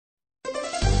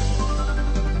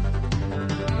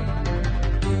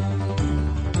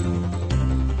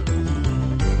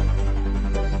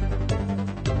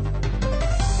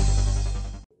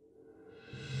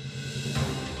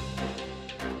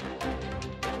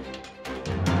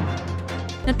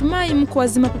Natumai mko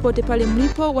wazima popote pale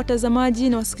mlipo, watazamaji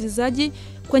na wasikilizaji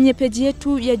kwenye peji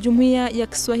yetu ya Jumuiya ya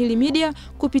Kiswahili Media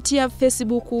kupitia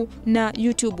Facebook na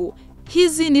YouTube.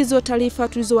 Hizi ndizo taarifa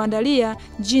tulizoandalia.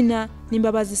 Jina ni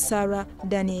Mbabazi Sara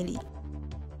Danieli.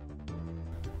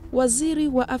 Waziri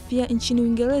wa afya nchini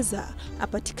Uingereza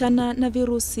apatikana na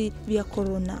virusi vya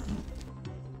corona.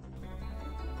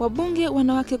 Wabunge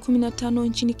wanawake 15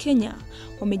 nchini Kenya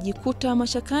wamejikuta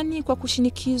mashakani kwa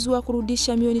kushinikizwa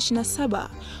kurudisha milioni 27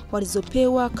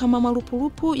 walizopewa kama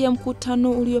marupurupu ya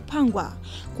mkutano uliopangwa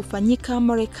kufanyika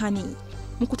Marekani.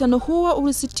 Mkutano huo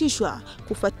ulisitishwa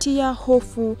kufuatia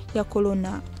hofu ya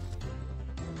corona.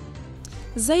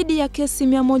 Zaidi ya kesi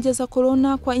 100 za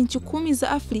corona kwa nchi 10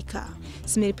 za Afrika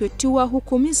zimeripotiwa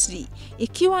huko Misri,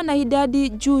 ikiwa na idadi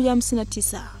juu ya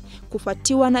 59,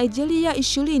 kufuatiwa na Nigeria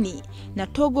 20 na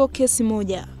Togo kesi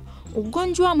 1.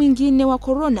 Ugonjwa mwingine wa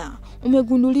corona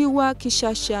umegunduliwa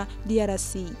Kishasha,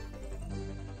 DRC.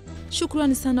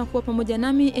 Shukrani sana kuwa pamoja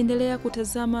nami. Endelea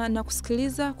kutazama na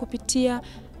kusikiliza kupitia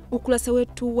ukurasa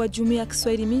wetu wa Jumuiya ya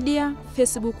Kiswahili Media,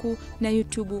 Facebook na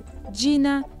YouTube.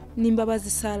 Jina ni Mbabazi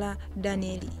Sara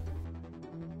Danieli.